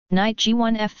Knight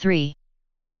g1 f3.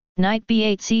 Knight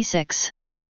b8 c6.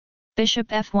 Bishop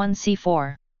f1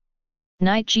 c4.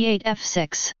 Knight g8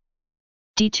 f6.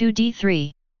 d2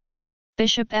 d3.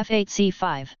 Bishop f8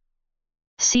 c5.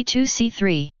 c2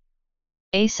 c3.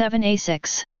 a7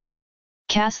 a6.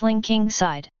 Castling king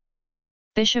side.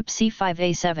 Bishop c5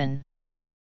 a7.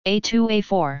 a2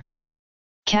 a4.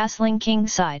 Castling king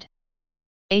side.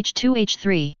 h2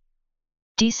 h3.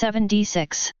 d7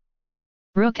 d6.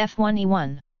 Rook f1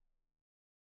 e1.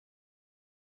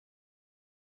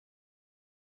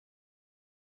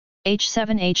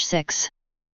 h7 h6.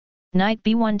 Knight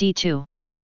b1 d2.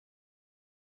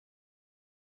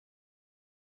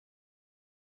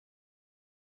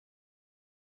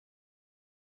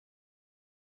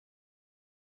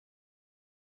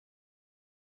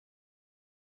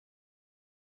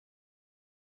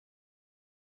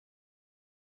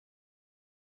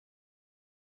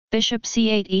 Bishop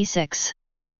c8 e6.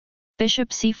 Bishop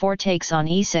c4 takes on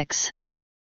e6.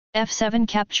 f7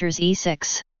 captures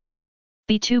e6.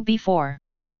 b2 b4.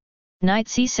 Knight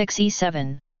c6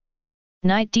 e7.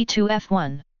 Knight d2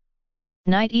 f1.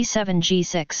 Knight e7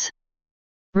 g6.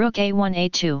 Rook a1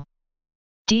 a2.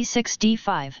 d6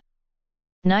 d5.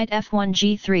 Knight f1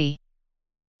 g3.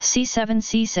 c7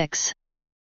 c6.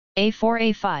 a4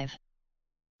 a5.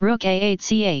 Rook a8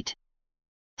 c8.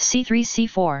 c3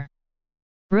 c4.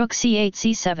 Rook c8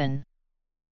 c7.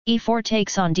 e4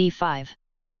 takes on d5.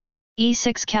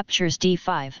 e6 captures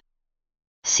d5.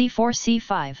 c4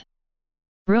 c5.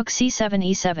 Rook c7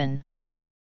 e7.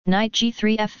 Knight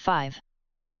g3 f5.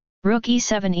 Rook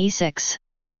e7 e6.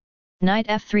 Knight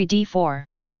f3 d4.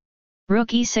 Rook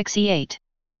e6 e8.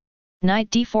 Knight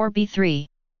d4 b3.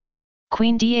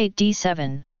 Queen d8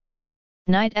 d7.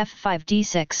 Knight f5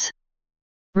 d6.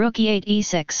 Rook e8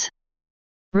 e6.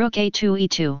 Rook a2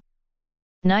 e2.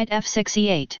 Knight f6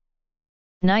 e8.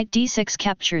 Knight d6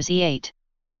 captures e8.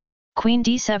 Queen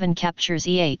d7 captures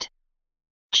e8.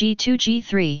 g2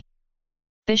 g3.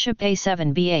 Bishop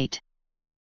a7 b8.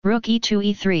 Rook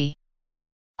e2 e3.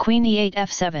 Queen e8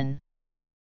 f7.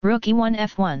 Rook e1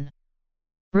 f1.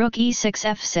 Rook e6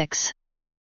 f6.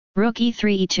 Rook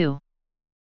e3 e2.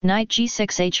 Knight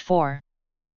g6 h4.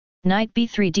 Knight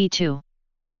b3 d2.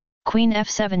 Queen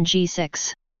f7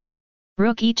 g6.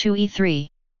 Rook e2 e3.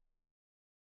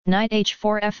 Knight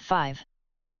h4 f5.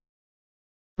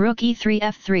 Rook e3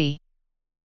 f3.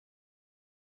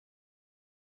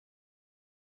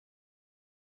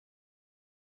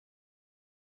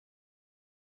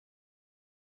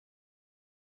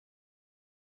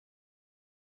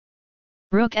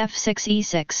 Rook f6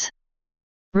 e6.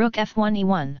 Rook f1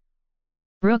 e1.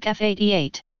 Rook f8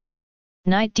 e8.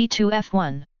 Knight d2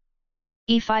 f1.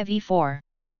 e5 e4.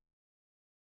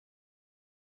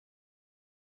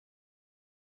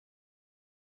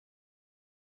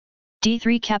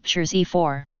 d3 captures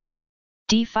e4.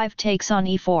 d5 takes on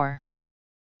e4.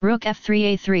 Rook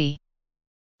f3 a3.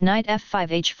 Knight f5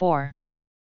 h4.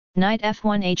 Knight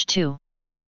f1 h2.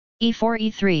 e4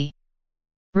 e3.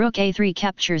 Rook a3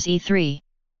 captures e3.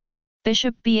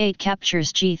 Bishop b8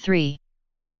 captures g3.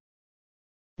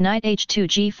 Knight h2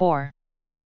 g4.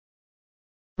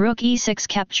 Rook e6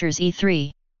 captures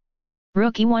e3.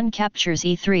 Rook e1 captures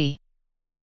e3.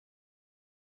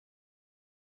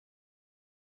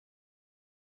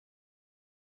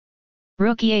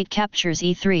 Rook e8 captures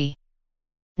e3.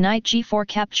 Knight g4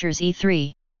 captures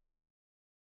e3.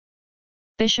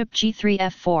 Bishop g3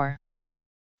 f4.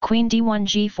 Queen d1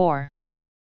 g4.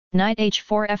 Knight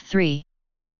h4 f3.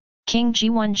 King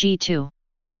g1 g2.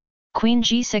 Queen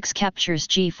g6 captures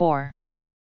g4.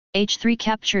 h3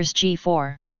 captures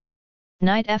g4.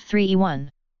 Knight f3 e1.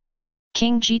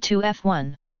 King g2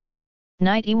 f1.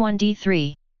 Knight e1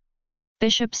 d3.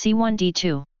 Bishop c1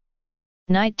 d2.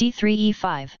 Knight d3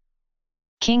 e5.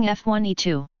 King f1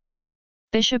 e2.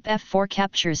 Bishop f4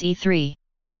 captures e3.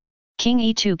 King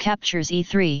e2 captures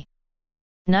e3.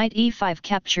 Knight e5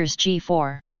 captures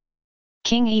g4.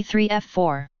 King e3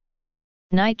 f4.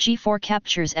 Knight g4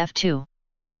 captures f2.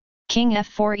 King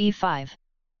f4 e5.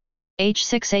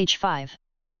 h6 h5.